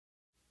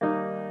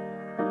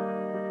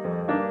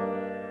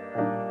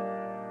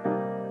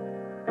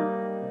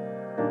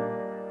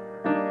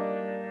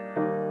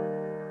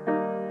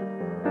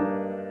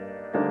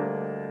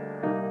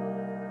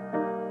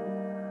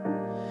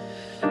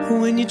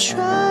When you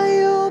try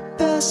your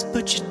best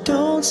but you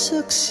don't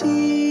succeed.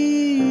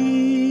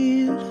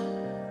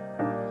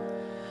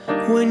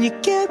 When you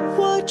get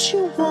what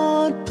you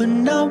want but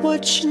not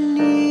what you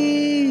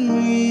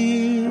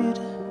need.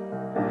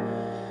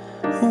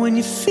 When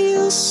you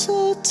feel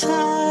so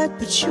tired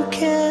but you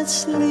can't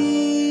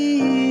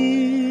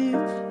sleep.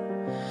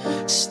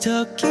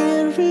 Stuck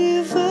in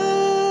reverse.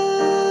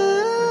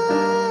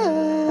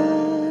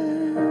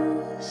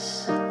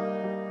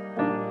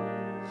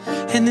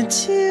 And the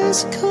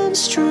tears come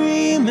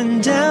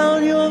streaming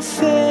down your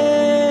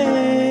face.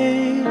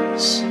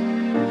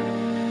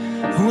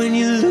 When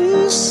you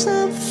lose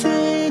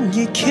something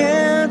you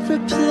can't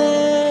replace.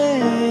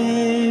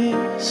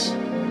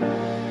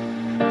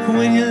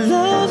 When you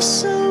love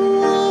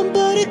someone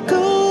but it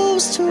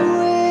goes to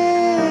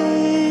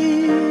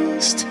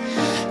waste.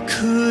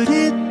 Could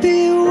it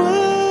be worse?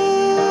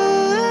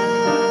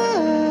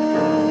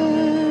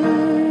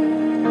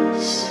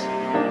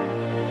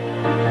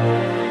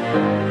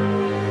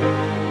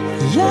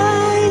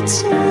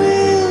 Lights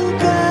will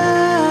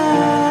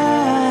guide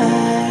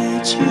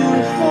you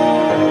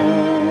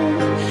home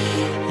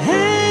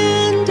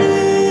and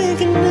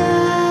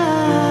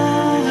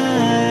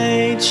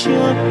ignite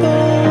your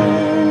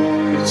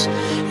bones,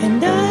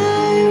 and I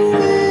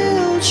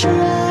will try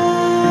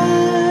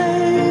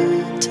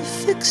to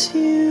fix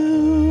you.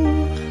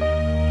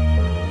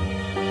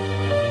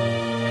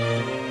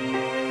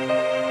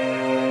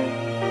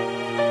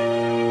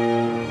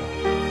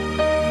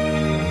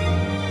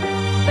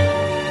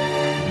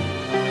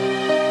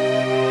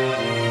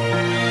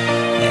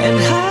 And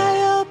high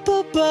up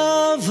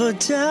above or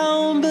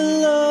down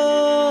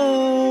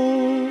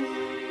below,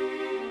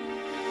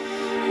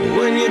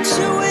 when you're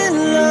too in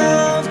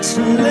love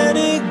to let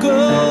it go.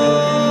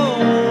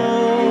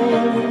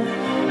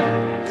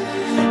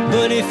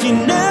 But if you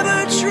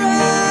never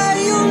try,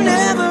 you'll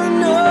never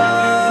know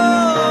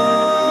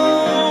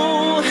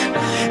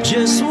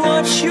just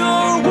what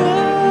you're worth.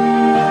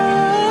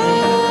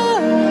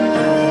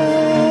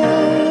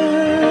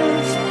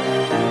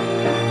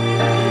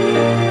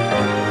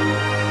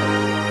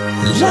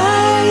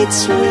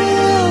 Lights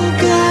will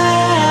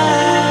guide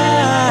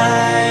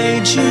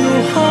you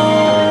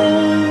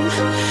home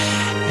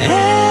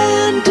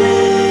and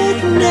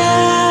ignite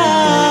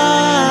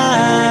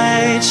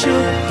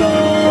your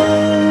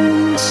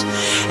bones,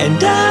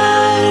 and I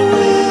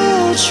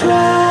will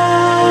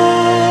try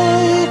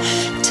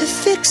to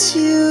fix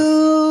you.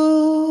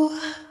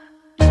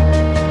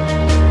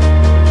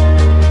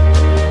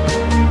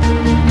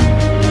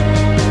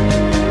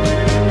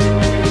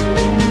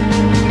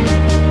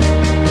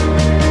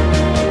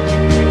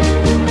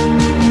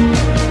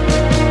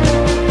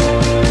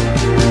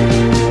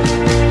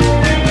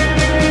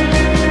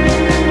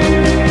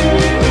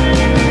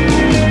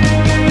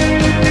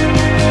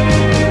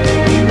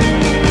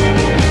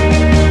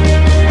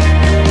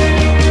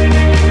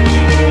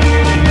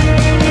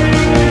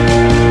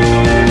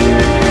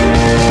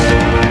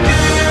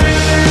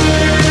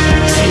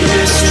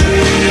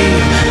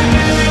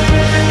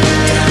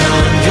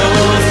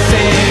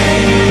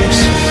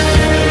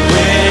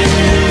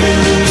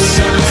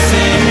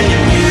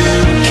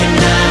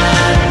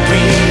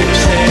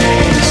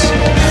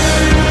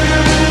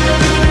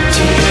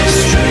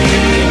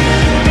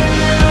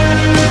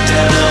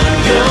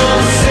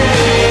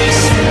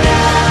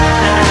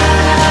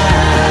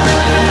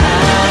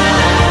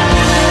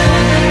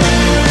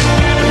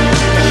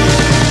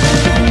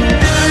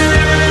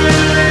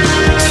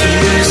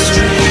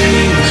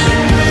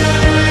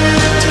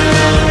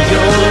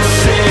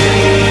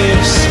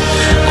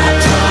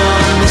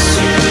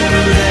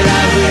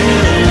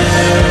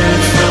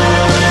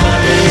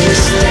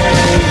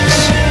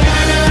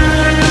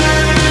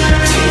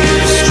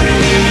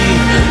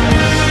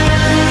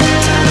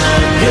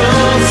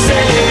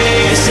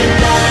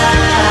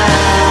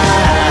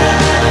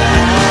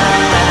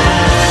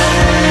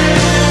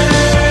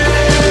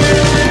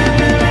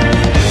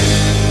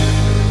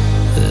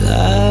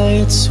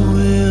 Lights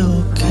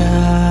will guide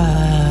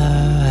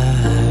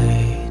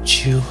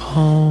you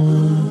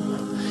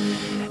home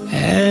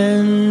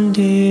and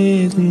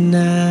ignite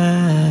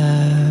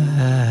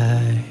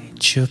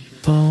your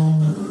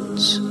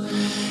bones,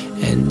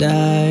 and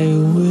I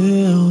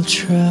will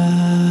try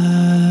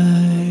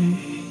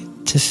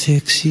to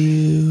fix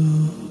you.